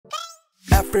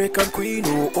African queen,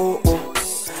 oh, oh, oh.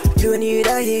 You need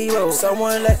a hero,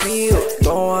 someone like me, oh.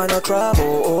 Don't want no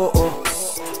trouble, oh,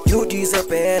 oh. You deserve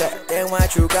better than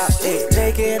what you got, eh.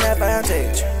 Taking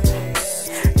advantage,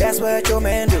 that's what your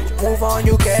man do. Move on,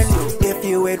 you can do, if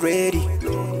you ain't ready.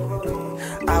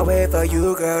 I'll wait for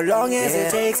you, girl, long as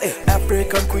it takes, eh.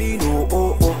 African queen, oh,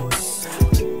 oh, oh.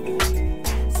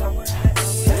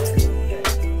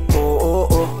 Oh, oh,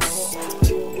 oh.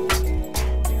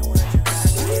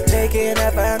 Taking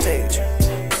advantage,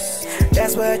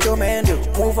 that's what your man do.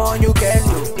 Move on, you can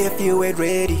do, if you ain't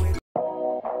ready.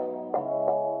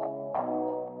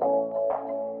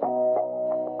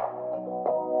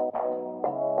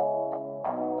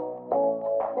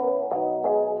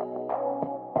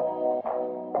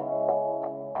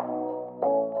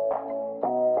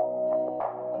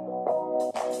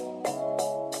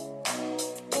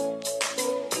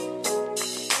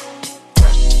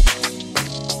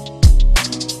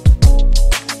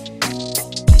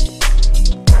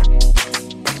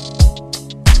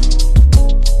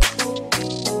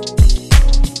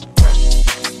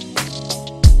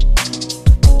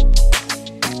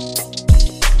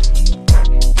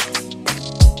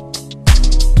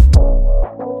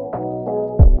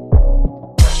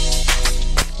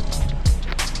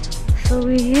 So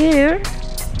we're here.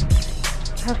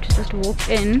 I have to just walk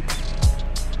in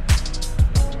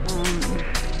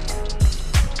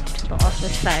to the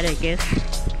office side, I guess.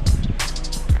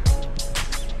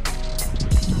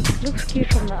 Looks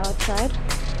cute from the outside.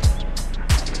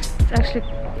 It's actually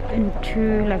in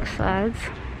two like sides.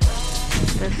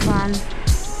 This one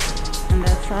and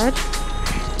that side.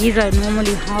 These are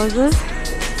normally houses,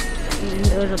 and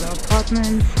those are the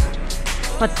apartments,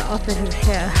 but the office is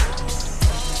here.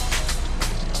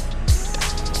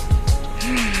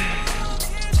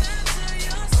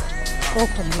 Oh,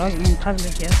 I'm vlogging in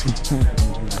public, yes.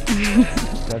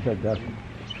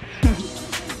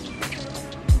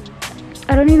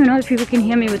 I don't even know if people can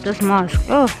hear me with this mask.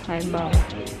 Oh, I bow.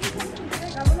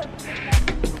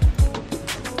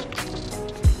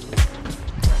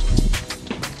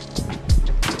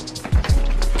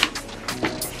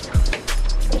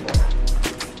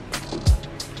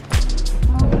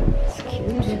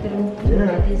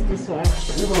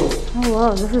 Oh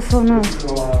wow, this is so nice.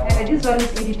 This one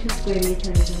is 82 square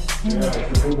meters.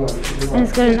 Yeah. And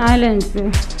it's got an island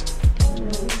view.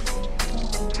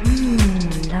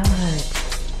 Love it.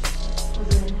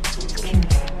 It's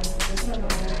cute.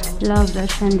 Love that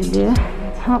chandelier.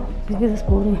 How big is this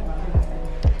building?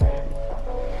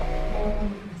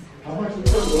 How much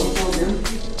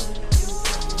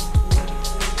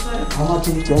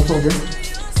is it going for again?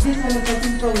 This one is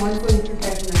starting from 1.2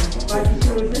 cabinet, but if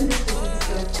you return this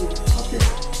to Okay.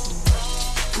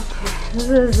 This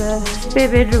is a spare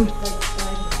bedroom.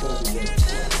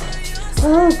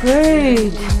 Oh,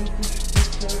 great.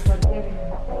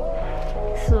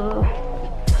 So,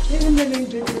 even the main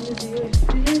bedroom is yours.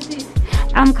 Did you see?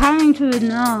 I'm coming to it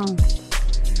now.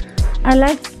 I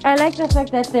like the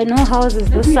fact that there are no houses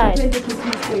this side.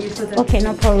 Okay,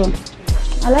 no problem.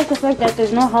 I like the fact that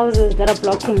there's no houses that are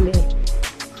blocking there.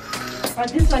 But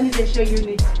this one is a show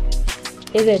unit.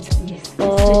 Is it? Yes.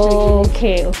 Oh,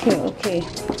 okay, okay, okay.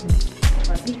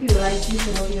 But if you like this,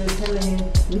 you're telling me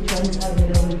which one is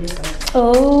available in this house.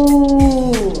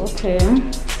 Oh, okay.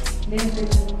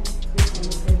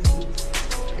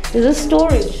 Is this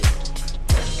storage?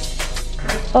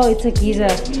 Oh, it's a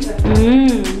geyser.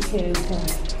 Okay, okay.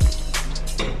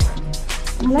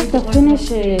 I like the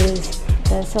finishes.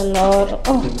 That's a lot.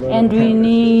 Oh, and we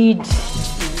need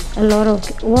a lot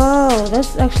of. Wow,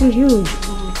 that's actually huge.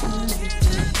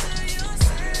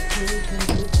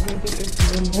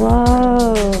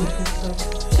 Wow.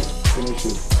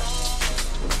 Finishes.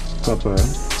 Copper.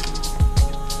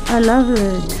 I love it.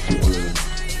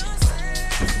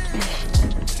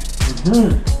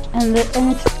 And it's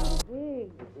big.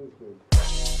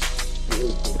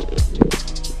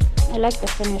 I like the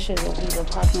finishes of these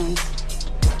apartments.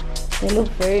 They look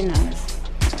very nice.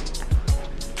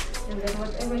 And then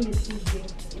whatever you see here,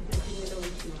 it's a similar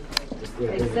with you.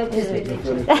 Except I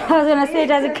was gonna say,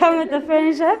 does it come with the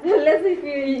furniture? Unless if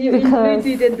you include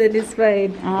it and then it's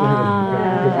fine.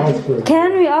 Ah.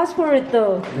 Can we ask for it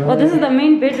though? Oh, this is the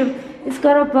main bedroom. It's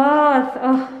got a bath.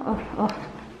 Oh.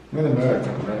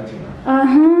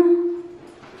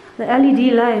 The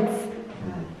LED lights.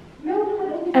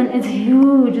 And it's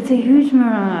huge. It's a huge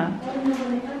mirror.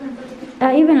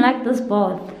 I even like this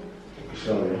bath.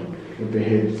 Sorry, with the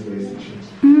head space stations.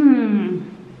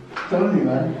 Tell me,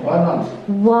 man, why not?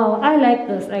 Wow, I like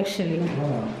this actually.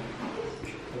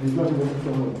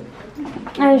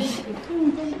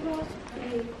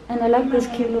 And I like this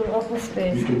cute little office You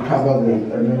space. can cover the,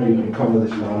 and then you can cover the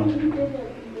shower.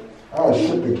 Oh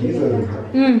shit, the geezer's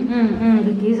in here.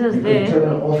 The geezer's You there. can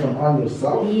turn it off and on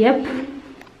yourself. Yep.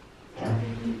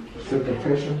 Set the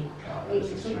pressure.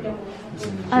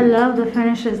 I love the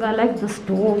finishes. I like this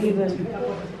door even.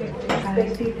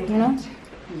 You know?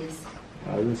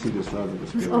 I didn't see the size of the This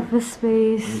space. office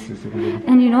space.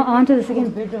 And you know, I wanted the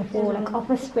second bedroom for like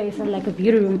office space and like a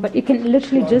beauty room. But it can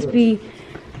literally just be,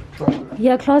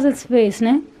 yeah, closet space,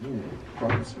 ne?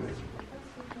 Closet space.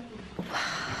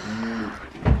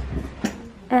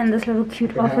 And this little cute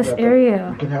You can have office like area.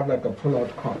 You can have like a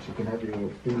pull-out couch. You can have your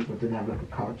things, but then have like a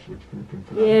couch which you can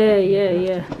pull out.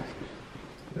 Yeah.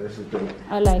 This is dope.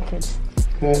 I like it.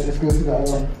 Okay, let's go to the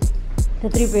other one. The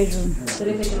 3-bedroom.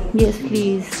 3-bedroom. Yes,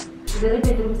 please. The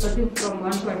 3-bedroom starting from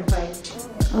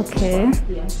 1.5. Okay.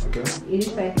 Yeah. Okay.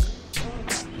 85.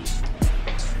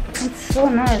 It's so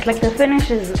nice. Like the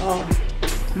finishes are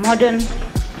modern.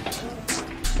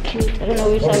 Cute. I don't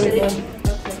know which side we're going.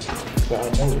 So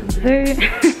I'm moving. Very.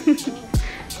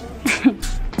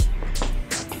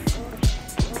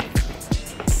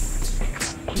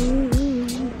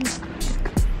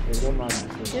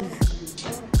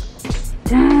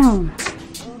 Damn.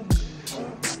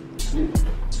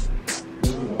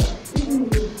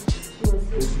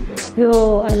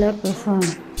 Yo, I like this one.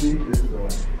 See, this is the one.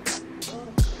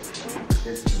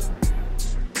 This is the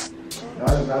one.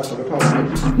 Now that's for the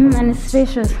couch. And it's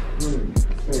spacious.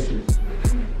 Spacious.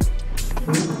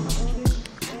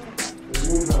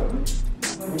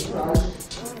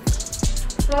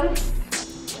 Sorry?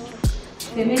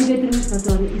 The main bedroom is not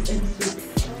on, it's ensuite.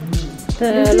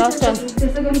 The last one. The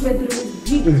second bedroom is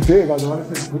big. It's big, I want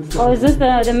to say good stuff. Oh, is this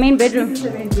the main bedroom? This is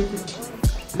the main bedroom.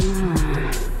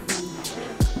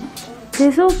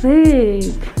 They're so big.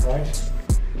 Right?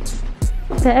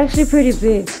 They're actually pretty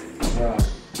big. Yeah.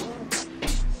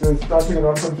 So it's starting at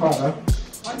 1.5, huh?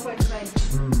 1.5.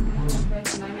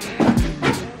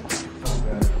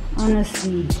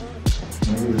 Honestly.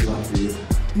 Maybe it's not for you.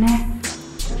 Nah.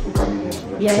 We'll come in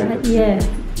here.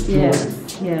 Yeah.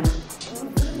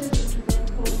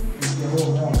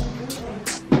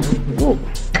 Oh,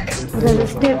 there's a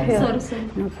step here. Sorry.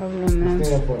 No problem, ma'am. Stay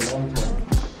there for a long time.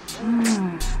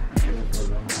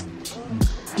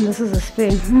 This is a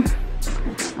space.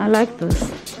 I like this.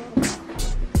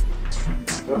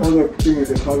 The other thing is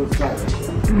the color side.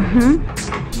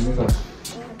 These are-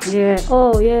 Yeah.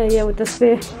 Oh, yeah, with the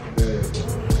space. This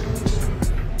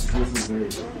is very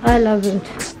good. I love it.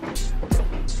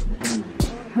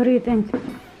 What do you think?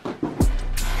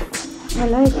 I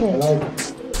like I it. like it.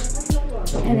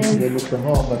 And They then, look the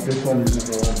home, but this one is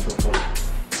number one so far.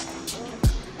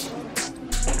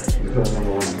 This is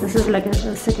number one. this is like a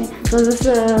second. So this is a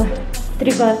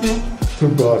 3-bath, no? 2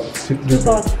 baths. 2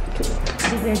 2-bath. 2-bath.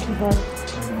 And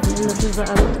then this is the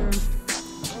other room.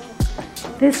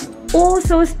 This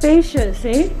so spacious,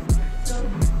 eh?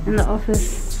 In the office.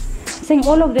 I'm saying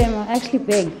all of them are actually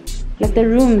big. Like the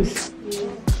rooms.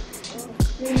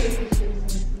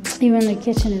 Even the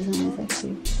kitchen is nice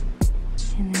actually.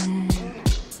 And then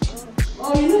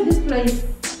Oh, you know this place?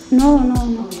 no.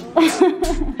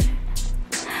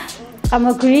 I'm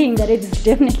agreeing that it is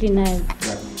definitely nice.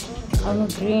 I'm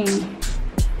agreeing.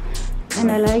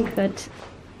 And I like that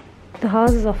the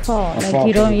houses are far. Like far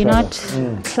you don't, from you're each not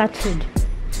other. cluttered.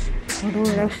 Although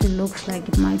it actually looks like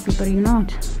it might be, but you're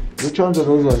not. Which ones are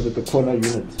those ones with the corner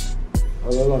units? Oh,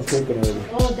 those ones taken already.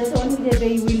 Oh, that's the one with the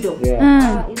bay window.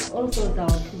 Yeah. It's also down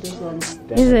to this one.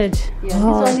 Is it? Yeah,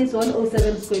 Oh, this one is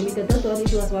 107 square meter. That one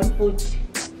it was 140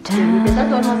 square meter. That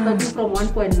one was starting from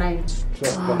 1.9. So,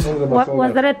 but those are what my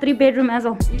was that a 3-bedroom as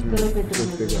well? It's the bedroom.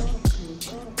 Just bigger.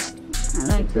 I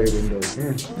like Bay it. windows.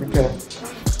 Okay.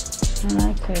 I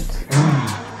like it.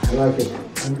 I like it.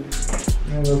 And,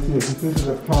 yeah, let's see. This is a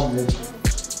palm ridge.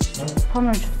 How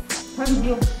much?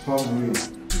 Palm ridge.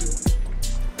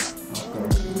 Okay.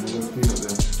 Let's see it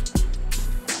there.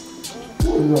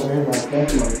 These are very nice. Thank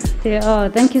you. They are.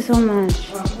 Thank you so much.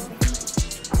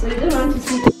 So you don't want to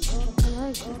see I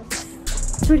like it.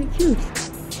 It's pretty cute.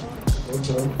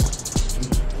 Okay.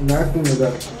 Nice thing is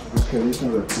that, okay, these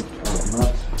ones are put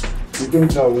not. You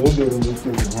think that we'll be able to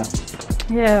do this?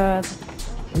 Yeah.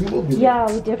 We will be. Yeah,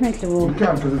 we definitely will. We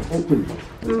can because it's open.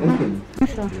 It's open.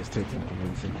 So, Just taking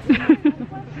convincing.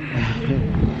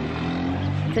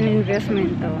 it's an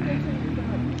investment though.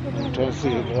 I'm trying to see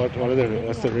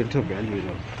what's the rental value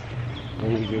though.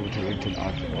 When we'll be able to rent it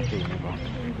out after we move out.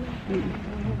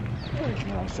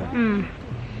 Yeah, so.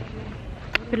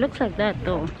 It looks like that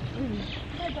though.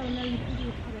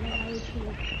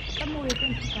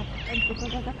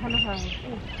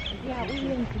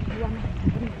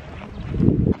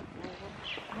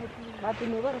 And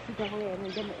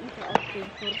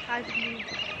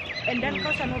then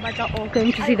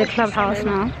going to see the clubhouse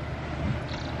now.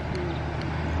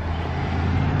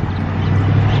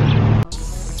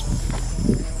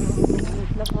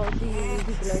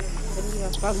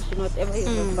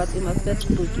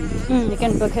 You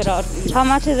can book it out. How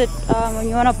much is it when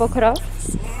you want to book it out? I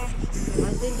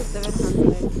think it's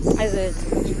 700. Is it?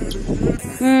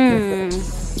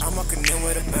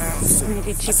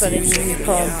 Maybe cheaper than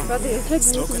uniform. But it's like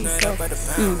usually stuff. But this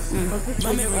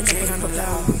one is like But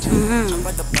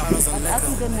I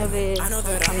don't have it.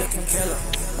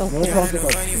 Okay.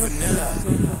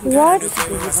 What?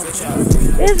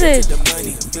 Is it?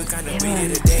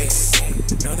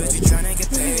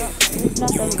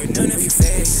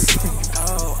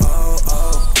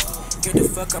 Get the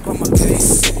fuck up on my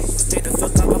case. Get the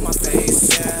fuck up on my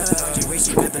face. Yeah.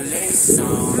 She got the lace on.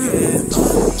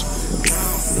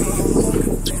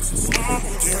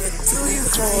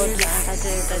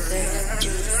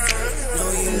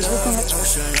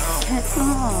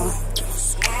 Oh,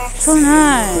 so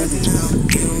nice.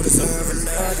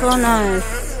 So nice.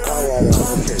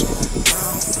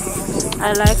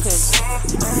 I like it.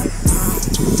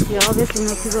 Yeah, obviously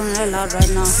no people are allowed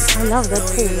right now. I love that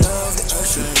pool.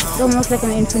 It's almost like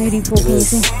an infinity pool, can you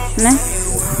see? Ne?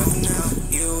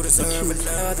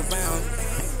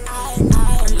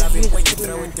 When you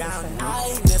throw it down,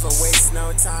 I never waste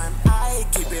no time. I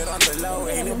keep it on the low.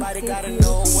 Anybody gotta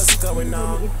know what's going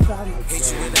on.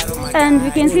 And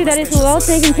we can see that it's well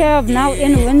taken care of now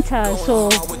in winter, so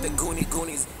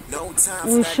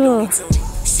we're sure.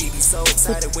 She be so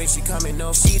excited when she coming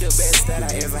up. She the best that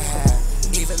I ever had.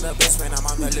 Even the best when I'm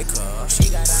on the liquor. She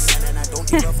got a man and I don't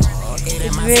give a fuck.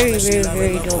 It's very, very,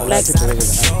 very dope. Like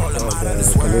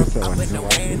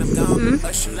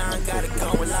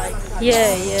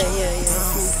yeah.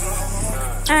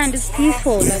 And it's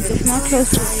peaceful, like it's not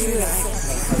close to you.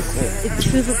 It's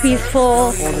super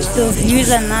peaceful, the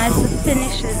views are nice, the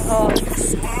finishes are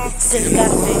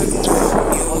disgusting.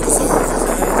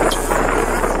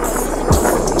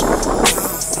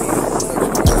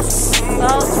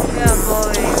 Well, yeah,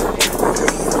 boy.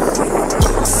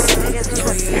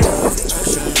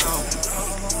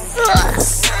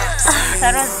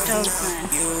 That was dope, man.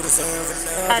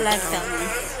 I like that one.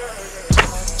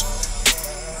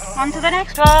 On to the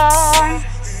next one.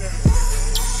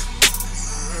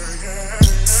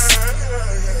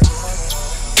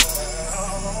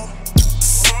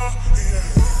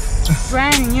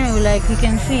 Brand new, like you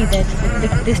can see that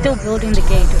they're still building the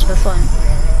gate with this one.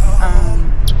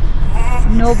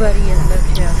 Nobody has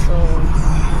lived here, so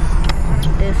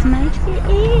this might be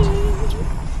it.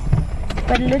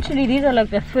 But literally, these are like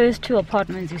the first two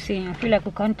apartments you see. I feel like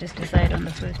we can't just decide on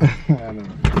the first two.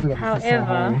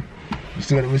 However, we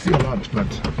see a lot,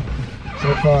 but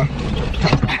so far.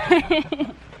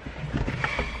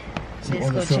 Let's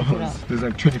go check it out. There's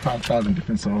like 25,000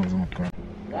 different Sohos on the car.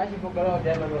 They're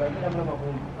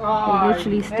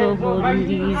literally still building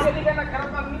these.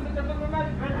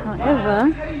 However,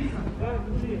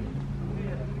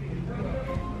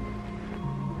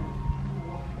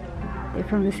 they're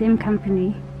from the same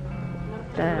company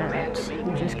that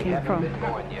we just came from.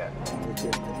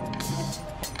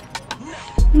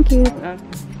 Thank you.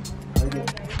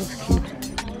 Looks cute.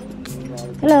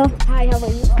 Hello. Hi, how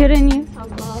are you? Good, and you?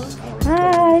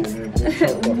 Hi.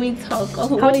 We talk. How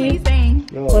What are are you? you saying?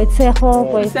 What's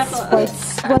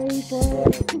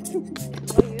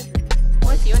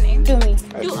What's your name? Tumi.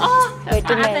 You are. Wait, That's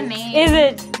my other Tumi. name. Is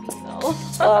it?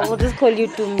 So. We'll just call you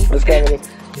Tumi. Let's go with it.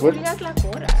 You guys like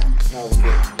water?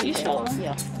 You sure?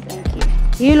 Yeah, thank you.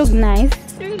 You look nice.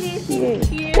 Really?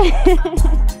 Thank you.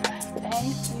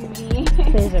 Thanks, Julie.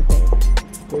 Pleasure, babe.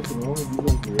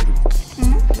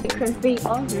 Because they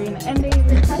are green and they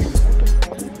even have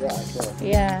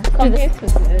Yeah. compared to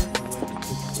this.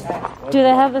 Do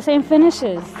they have the same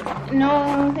finishes?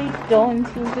 No, they don't.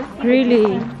 You just see Really? the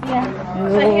difference. Yeah.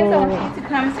 So here's I want you to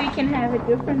come so you can have a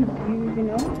different view, you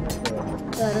know?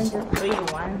 So I don't just show you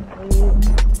one for you.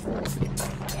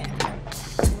 Yeah.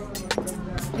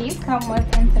 These come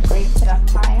with integrated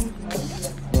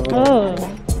appliances. Oh.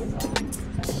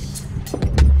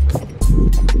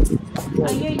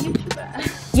 Are you a YouTuber?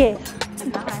 Yes.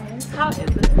 Nice. How is it?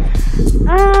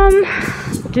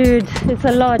 Dude, it's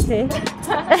a lot, eh?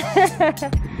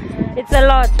 It's a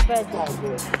lot, but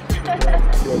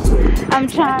I'm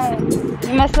trying.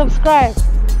 You must subscribe.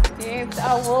 Yes,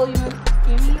 I will. You must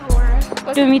give me your...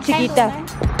 TUMI CHIKITA.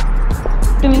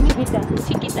 TUMI CHIKITA.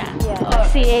 Chiquita. Yeah. Oh,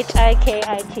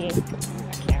 CHIKIT.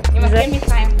 you must give me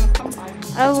time to come by.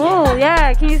 I will,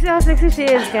 yeah. Can you see how sexy she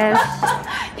is, guys?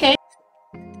 Okay.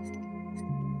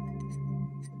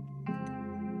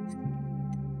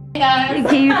 Yeah.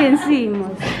 Okay, you can see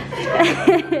most.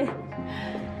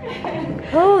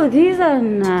 Oh, these are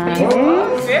nice.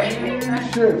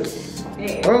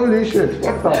 Holy shit.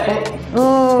 What the fuck?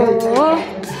 Oh,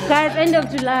 guys, end of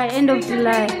July, end of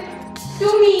July.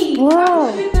 TUMI.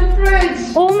 Wow. With the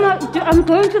fridge. Oh my, I'm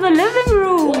going to the living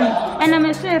room. And I'm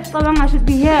a chef, so long I should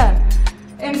be here.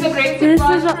 Integrated This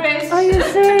wash is, fridge. are you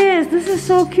serious? This is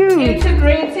so cute.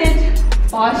 Integrated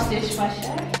wash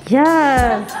dishwasher.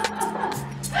 Yes.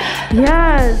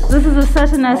 Yes, this is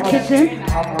such a nice kitchen.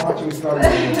 How much we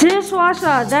started?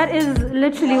 Dishwasher, that is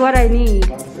literally what I need.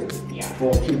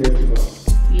 For 2 days ago.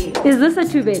 Yeah. Is this a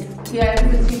 2-bed? Yeah, it's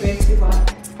a 2-bed,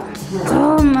 2-bath.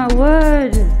 Oh my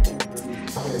word.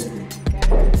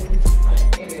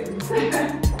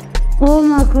 Oh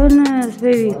my goodness,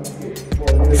 baby.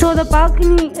 So the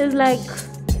balcony is like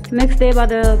next day by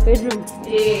the bedroom.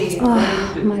 Yeah.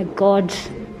 Oh my god.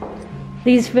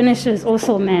 These finishes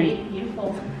also, man.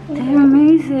 Beautiful. They're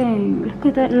amazing. Look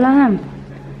at that lamp.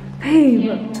 Babe.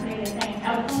 I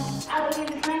would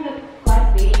get kind of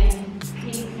HxVe and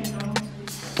cake and all.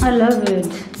 I love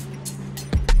it.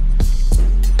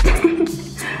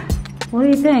 What do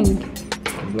you think?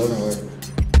 I'm blown away.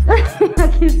 I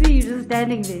can see you just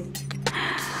standing there.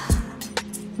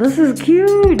 This is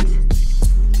cute.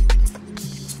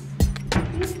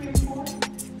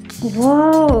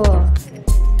 Whoa.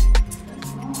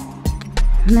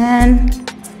 Man.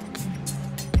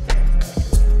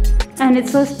 And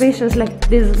it's so spacious. Like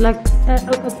there's like a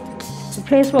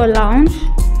place for a lounge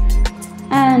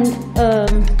and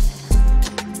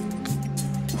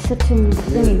sitting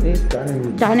thingy,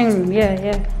 babe. Dining room,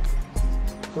 yeah.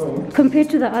 So, Compared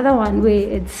to the other one where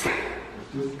it's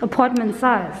apartment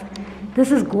size,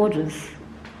 this is gorgeous.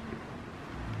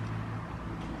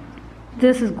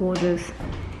 This is gorgeous.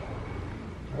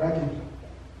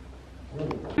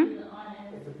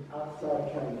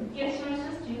 Yes, let's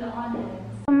just do the honors.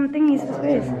 Thingies for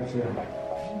space.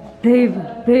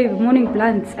 Babe, morning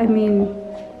blunts. I mean,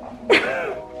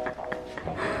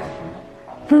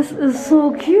 this is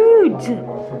so cute.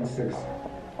 26.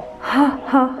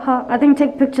 Ha. I think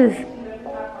take pictures.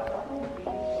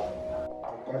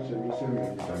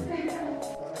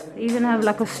 They even have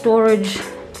like a storage,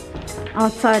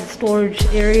 outside storage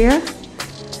area,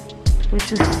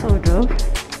 which is so dope.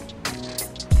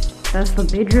 That's the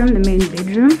bedroom, the main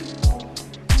bedroom.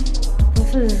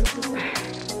 This is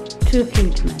too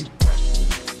cute, man.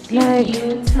 Like,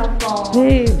 Beautiful.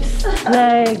 babes,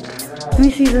 like, let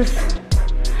me see this.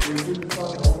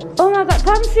 Oh my god,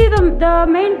 come see the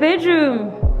main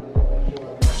bedroom.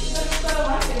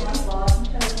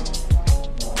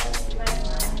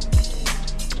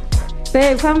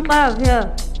 Babe, come clap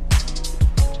here.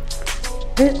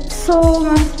 There's so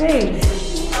much space.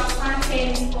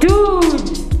 Dude!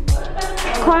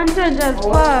 Content as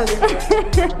fuck.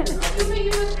 You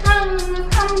must come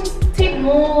take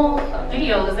more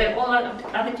videos like all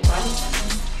other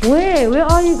devices. Where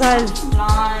are you guys?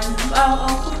 I'll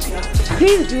cook you.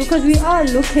 Please do, because we are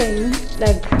looking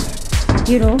like,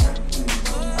 you know.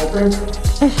 I think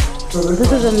so.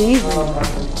 This is amazing.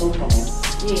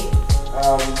 Yeah.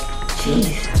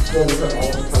 Jeez.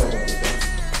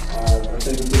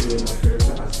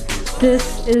 This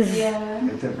is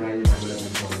It's a brand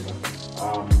development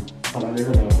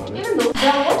Even though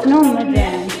they're also No, actually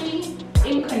madam.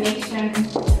 in connection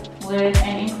with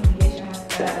and in communication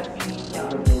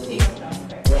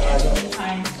with the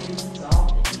trying to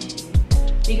resolve the issue.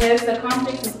 Because the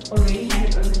conflict is already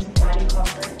handed over to body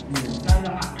corporate. It's no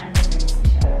longer under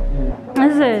Ganesha.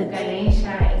 Is it?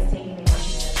 Ganesha is taking the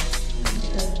initiative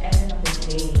because at the end of the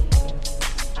day,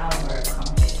 it's our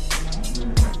conflict, you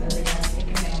know? So they're going to take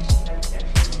the initiative to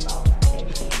actually resolve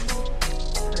everything.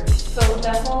 So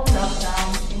the whole lockdown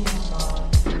thing about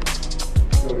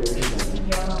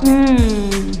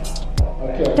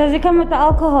Does it come with the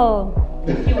alcohol?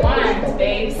 if you want,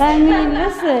 babes. I mean,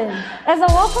 listen, as a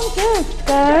welcome gift,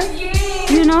 guys.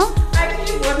 You know? I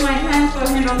actually bought my hands for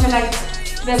him over like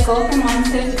the girlfriend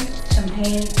wanted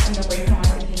champagne and the boyfriend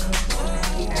wanted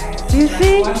Guinness. You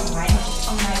see? I'm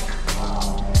like, wow.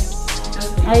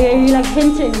 Are you like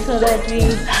hinting so that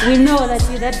we know that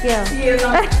you're that girl? Yes,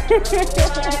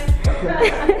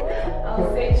 I'll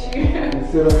set you.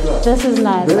 This is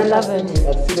nice. I love it.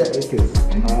 At Cedar Acres,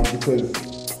 because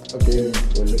again,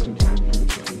 we're looking to improve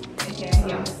the city. Okay,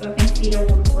 yeah, so I think Cedar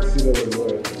would work. Cedar will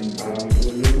work.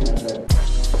 We're looking at that.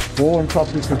 Bowen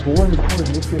property, because Bowen is called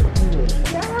Nuclear Freeway.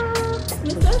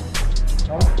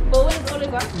 Bowen is only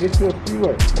what? Nuclear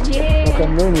Freeway. Yeah. Like a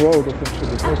main road,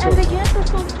 essentially. And the units are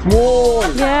so Small.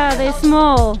 Yeah, they're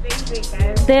small. big,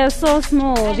 guys. They are so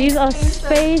small. These are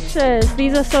spacious.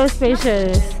 These are so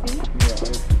spacious.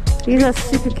 These are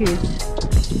super cute.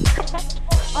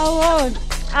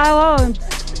 I won't.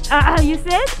 You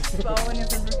said?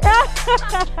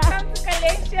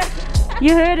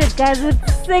 You heard it, guys. With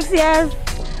sexy ass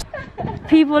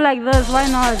people like this, why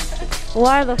not?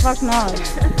 Why the fuck not?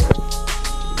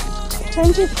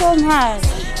 Thank you so much.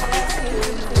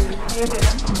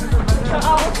 So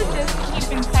I'll also just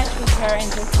keep in touch with her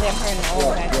and just let her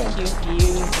know that you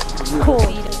Cool.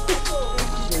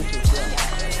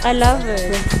 I love it.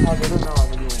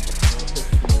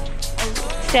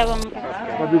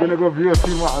 But we're gonna go view a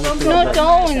few more other things. No,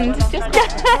 don't. Just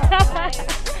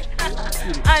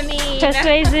I mean,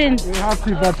 Persuasion. We have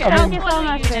to, but I Thank mean, you so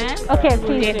much, babe. Okay,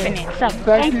 please. Definitely. Stop. thank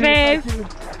Thanks, you. babe. Thank you.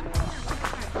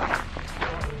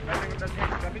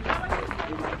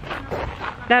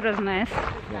 That was nice.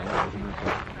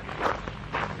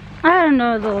 I don't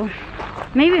know though.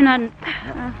 Maybe not.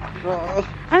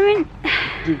 I mean,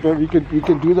 But we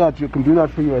can do that. You can do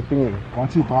that for your thing.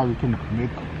 Once you buy, we can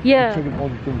make yeah, check all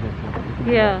the things. That we can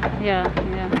do yeah.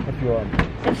 that if you want.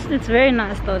 It's very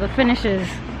nice though. The finishes.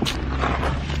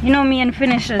 You know me and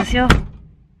finishes, yo.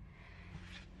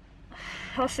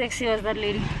 How sexy was that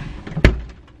lady?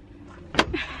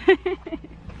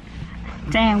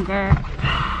 Damn, girl.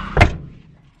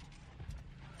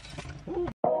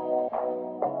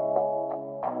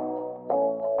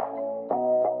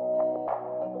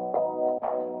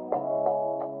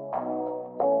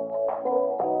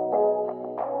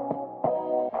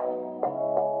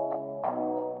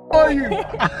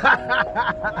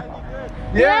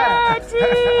 Yeah.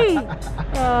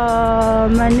 Oh,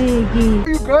 manigi.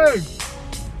 Where you going?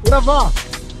 Whatever.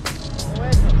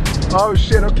 Oh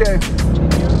shit. Okay.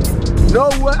 No,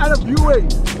 we're at a viewing.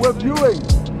 We're viewing.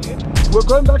 We're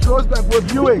going back to Rosebank. We're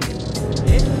viewing.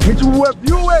 Me too. We're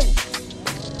viewing.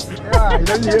 Yeah, he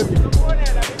doesn't hear me.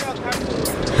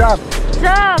 Stop.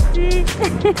 Stop, see?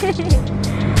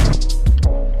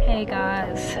 Hey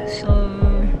guys, so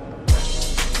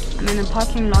I'm in a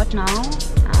parking lot now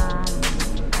at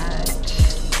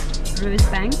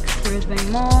Rosebank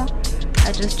Mall.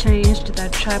 I just changed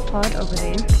that tripod over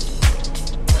there.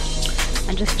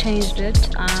 I just changed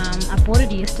it. I bought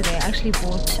it yesterday. I actually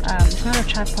bought, it's not a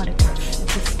tripod,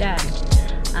 it's a stand.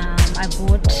 I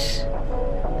bought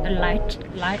a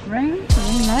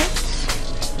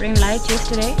ring light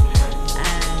yesterday,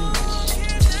 and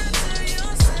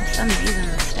for some reason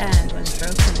the stand was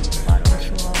broken at the bottom,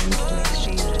 so I went to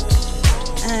exchange it.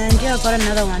 And yeah, I got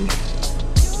another one.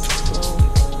 So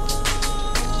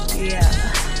yeah,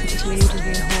 I'm just waiting to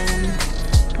get home.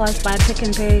 Passed by Pick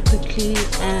and Pay quickly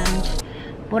and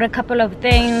bought a couple of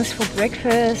things for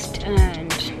breakfast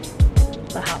and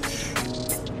the house.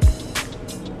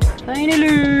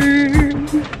 Finally!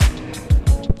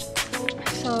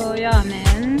 So yeah,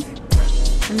 man,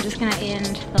 I'm just gonna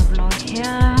end the vlog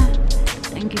here.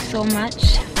 Thank you so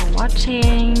much for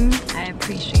watching. I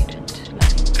appreciate it.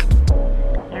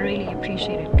 Like, I really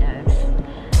appreciate it, guys.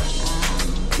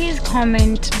 Please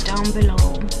comment down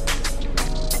below.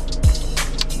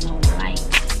 You know, like,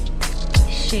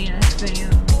 share this video,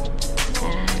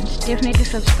 and definitely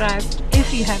subscribe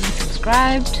if you haven't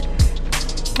subscribed.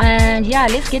 And yeah,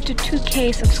 let's get to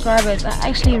 2K subscribers.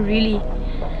 I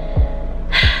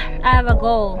have a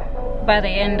goal by the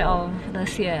end of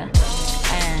this year,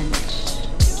 and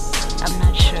I'm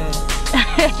not sure.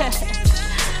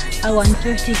 I want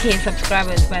 50K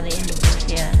subscribers by the end of this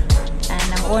year,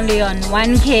 and I'm only on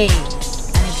 1K,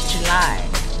 and it's July,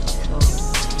 so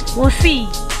we'll see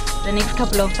the next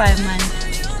couple of 5 months,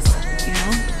 you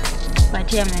know.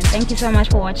 But yeah, man, thank you so much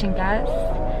for watching, guys.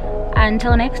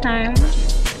 Until next time,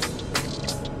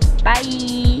 bye.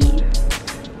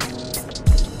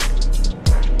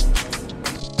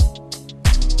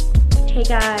 Hey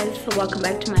guys, so welcome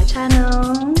back to my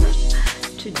channel.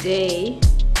 Today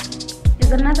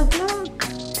is another vlog.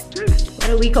 What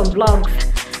a week of vlogs.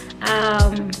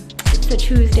 It's a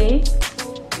Tuesday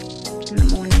in the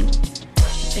morning, I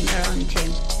think around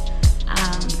 10.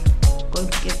 Going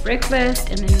to get breakfast,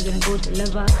 and then we're gonna go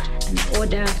deliver and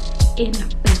order in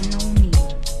Benoni.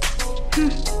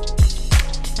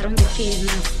 I don't get paid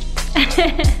enough.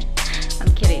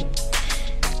 I'm kidding.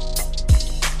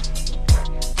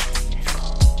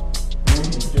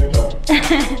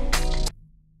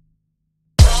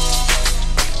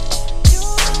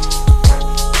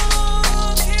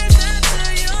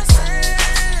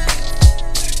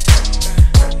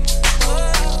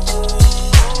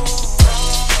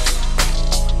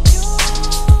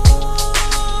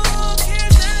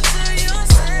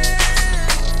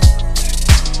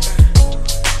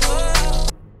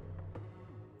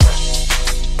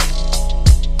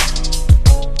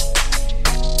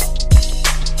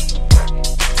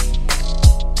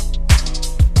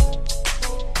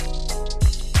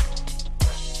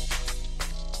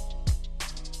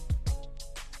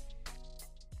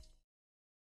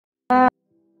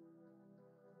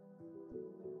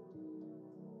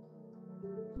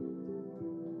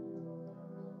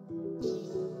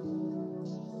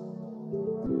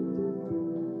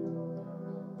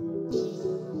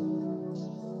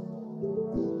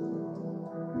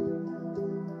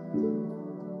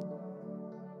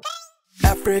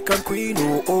 African queen,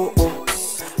 oh oh oh.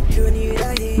 You need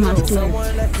a hero,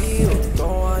 someone like me, oh.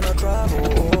 Don't wanna trouble,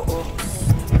 oh oh.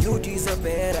 You deserve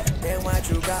better than what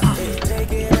you got,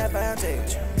 taking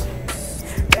advantage.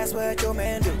 That's what your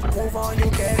man do. Move on,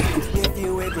 you can do if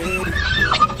you ain't ready.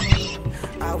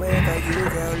 I'll wait for you,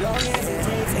 girl, long as it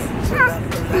takes. Hey, pull up,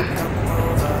 come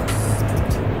over.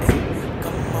 Hey,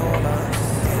 come over.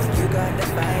 Hey, you got the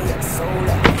fire,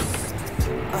 solar.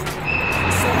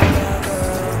 Solar,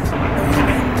 girl. No, you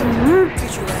ain't.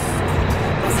 Treat you right.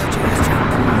 That's a gesture.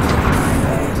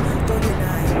 Hey, don't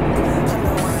deny. I'm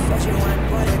the one that you want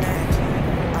for the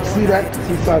night. See that? It's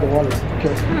inside the wallet.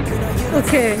 Okay.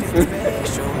 Okay.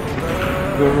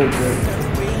 Go ahead, girl.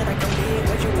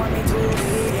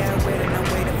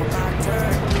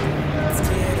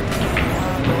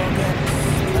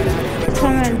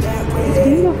 Come on. It's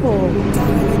beautiful.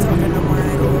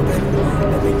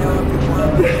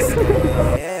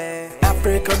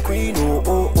 African queen, oh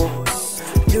oh oh.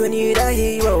 You need a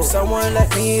hero, someone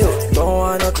like me, oh. Don't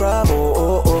want no trouble,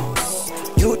 oh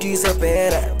oh. You deserve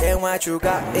better than what you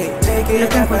got, hey. Taking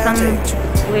advantage.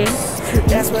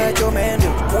 That's what your man do.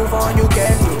 Move on, you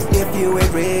can do if you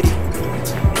ain't ready.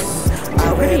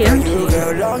 I'll wait for you,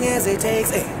 girl, long as it takes.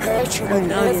 Hey, hurt you will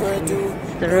never do.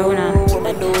 The Rona.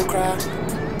 Woman don't cry.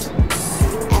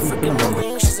 African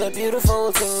woman, she's a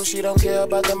beautiful thing. She don't care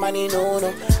about the money, no,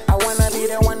 no. I wanna be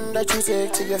the one that you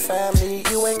take to your family.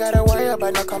 You ain't gotta worry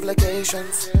about no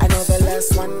complications. I know the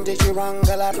last one did you wrong,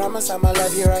 girl. I promise I'ma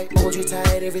love you right. Hold you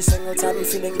tight every single time you're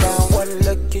feeling down. One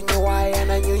look in your eye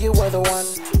and I knew you were the one.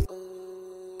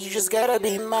 You just gotta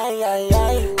be my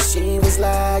eye. She was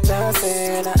like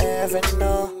nothing I ever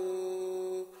know.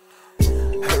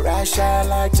 Her eyes shine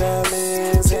like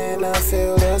diamonds in a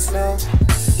field of snow.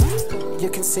 You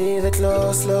can see the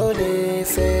glow slowly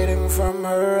fading from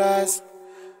her eyes.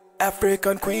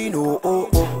 African queen, oh oh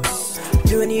oh.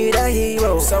 You need a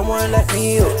hero, someone like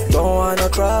me, oh. Don't want no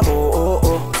trouble, oh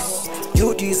oh.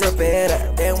 You deserve better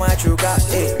than what you got,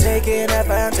 hey. Taking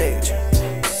advantage.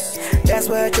 That's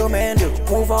what your man do.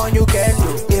 Move on, you can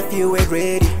do if you ain't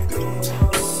ready.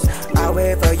 I'll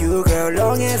wait for you, girl,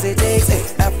 long as it takes. Hey,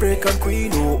 African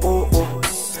queen, oh oh oh.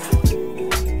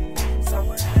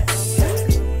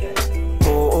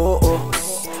 Oh oh oh.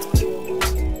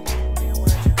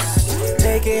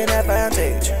 Taking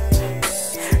advantage.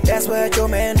 That's what your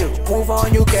man do. Move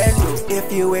on, you can do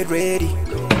if you ain't ready.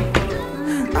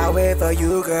 I'll wait for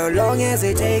you, girl, long as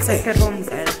it takes. Hey. Take it home,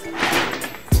 guys.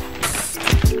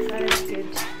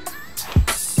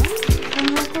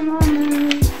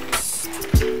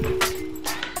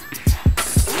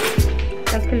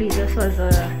 Luckily, this was a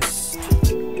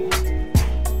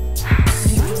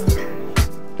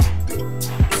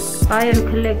buy and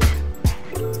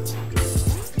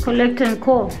collect and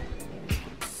call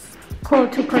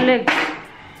to collect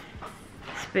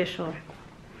special.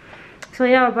 So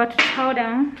yeah, we're about to chow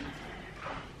down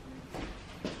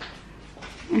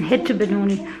and head to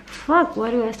Benoni. Fuck,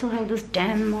 why do I still have this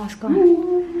damn mask on?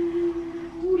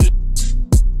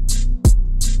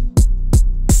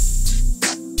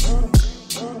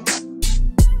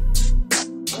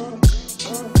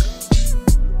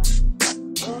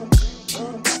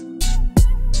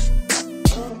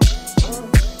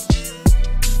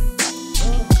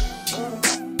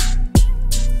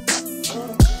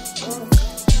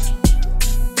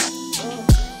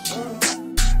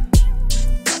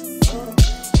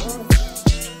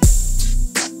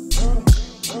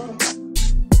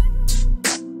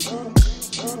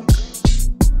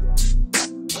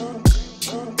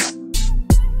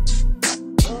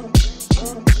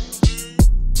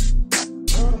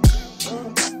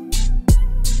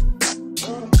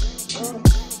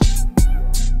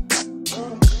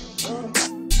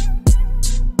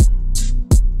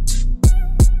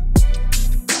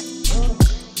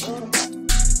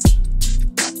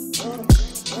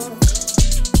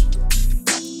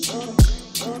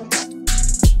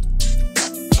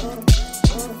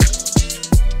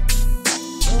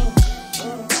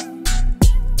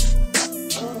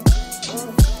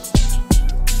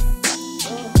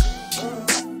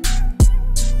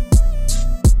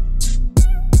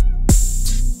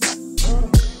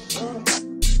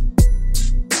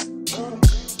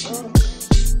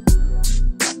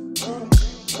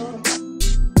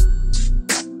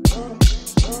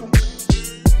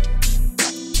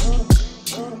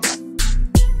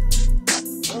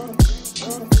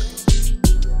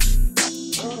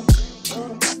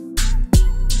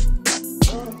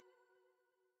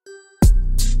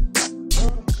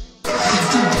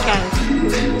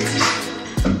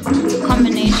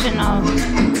 Combination of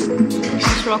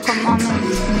rock and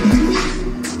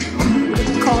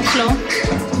coleslaw,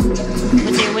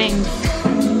 the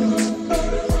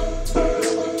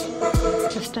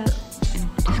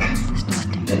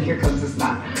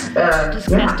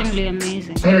disgustingly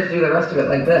amazing. I need to do the rest of it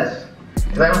like this.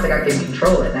 Because I don't think I can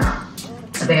control it now.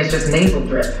 I think it's just nasal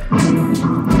drip.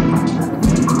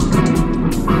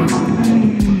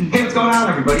 Hey, what's going on,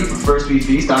 everybody? From First We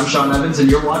Feast, I'm Sean Evans, and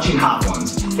you're watching Hot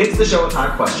Ones. It's the show with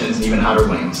hot questions and even hotter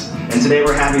wings. And today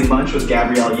we're having lunch with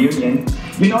Gabrielle Union.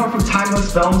 You know her from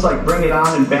timeless films like Bring It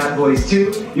On and Bad Boys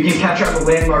 2. You can catch her on the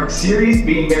landmark series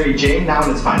Being Mary Jane, now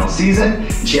in its final season.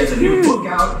 And she has a new book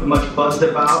out, much buzzed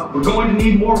about. We're going to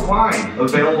need more wine.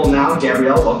 Available now.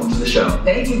 Gabrielle, welcome to the show.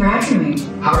 Thank you for having me.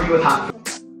 How are you with hot food?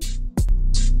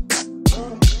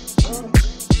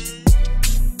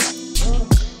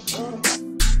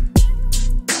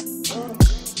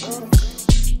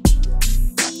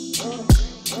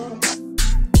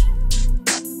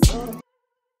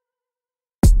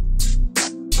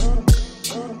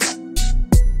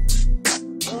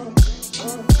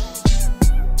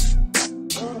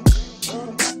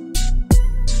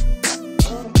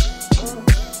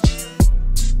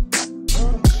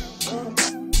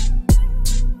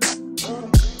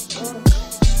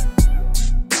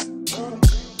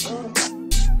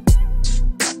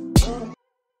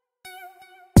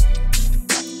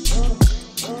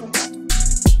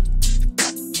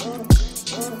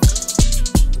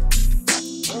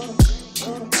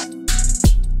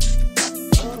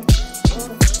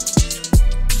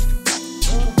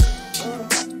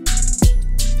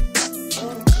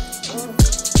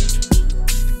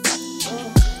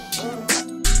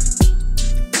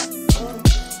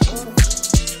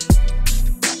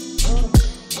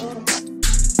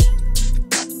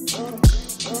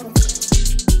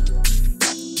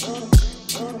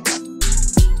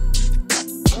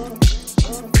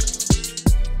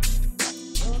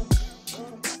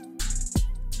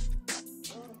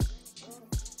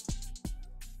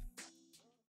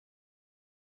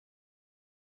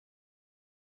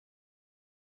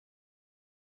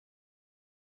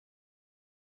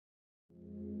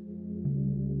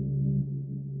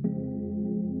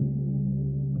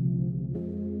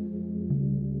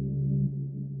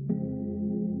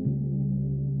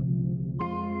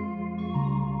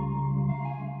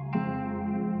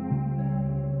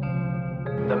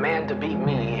 The man to beat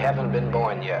me haven't been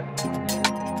born yet.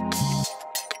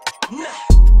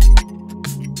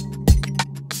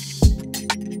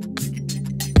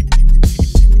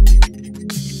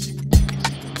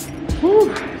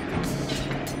 Whew.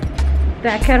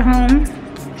 Back at home.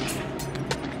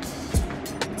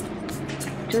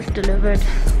 Just delivered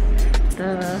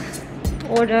the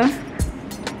order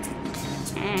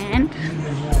and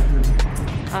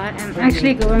I am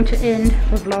actually going to end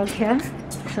the vlog here.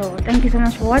 So thank you so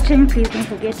much for watching. Please don't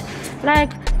forget,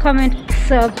 like, comment,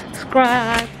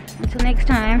 subscribe. Until next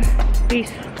time,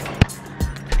 peace.